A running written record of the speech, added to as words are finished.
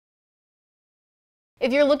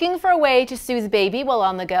If you're looking for a way to soothe baby while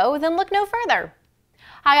on the go, then look no further.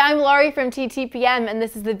 Hi, I'm Laurie from TTPM, and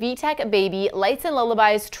this is the VTech Baby Lights and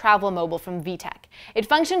Lullabies Travel Mobile from VTech. It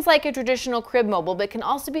functions like a traditional crib mobile, but can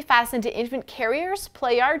also be fastened to infant carriers,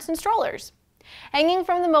 play yards, and strollers. Hanging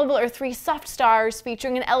from the mobile are 3 soft stars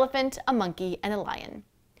featuring an elephant, a monkey, and a lion.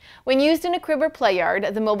 When used in a crib or play yard,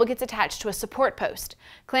 the mobile gets attached to a support post.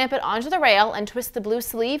 Clamp it onto the rail and twist the blue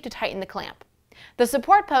sleeve to tighten the clamp. The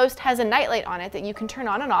support post has a nightlight on it that you can turn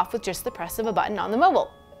on and off with just the press of a button on the mobile.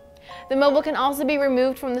 The mobile can also be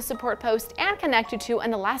removed from the support post and connected to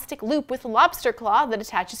an elastic loop with a lobster claw that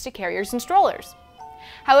attaches to carriers and strollers.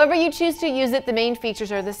 However you choose to use it, the main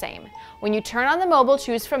features are the same. When you turn on the mobile,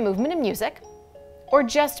 choose from movement and music, or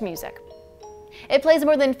just music. It plays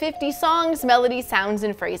more than 50 songs, melodies, sounds,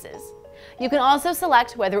 and phrases. You can also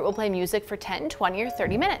select whether it will play music for 10, 20, or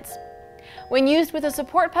 30 minutes. When used with a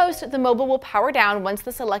support post, the mobile will power down once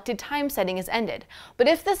the selected time setting is ended. But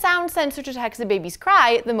if the sound sensor detects a baby's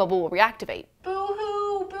cry, the mobile will reactivate.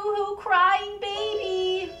 Boo-hoo, boo-hoo, crying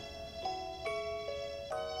baby!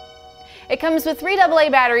 It comes with 3 AA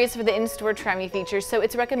batteries for the in-store TTPM features, so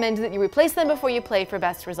it's recommended that you replace them before you play for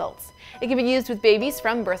best results. It can be used with babies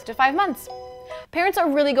from birth to 5 months. Parents are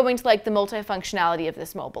really going to like the multifunctionality of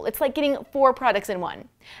this mobile. It's like getting 4 products in one.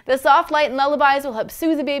 The soft light and lullabies will help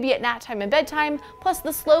soothe the baby at nap time and bedtime, plus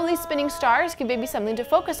the slowly spinning stars give baby something to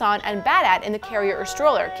focus on and bat at in the carrier or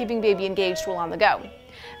stroller, keeping baby engaged while on the go.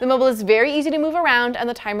 The mobile is very easy to move around, and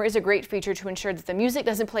the timer is a great feature to ensure that the music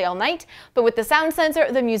doesn't play all night, but with the sound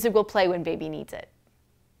sensor, the music will play when baby needs it.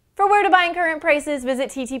 For where to buy and current prices, visit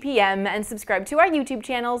TTPM and subscribe to our YouTube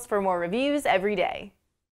channels for more reviews every day.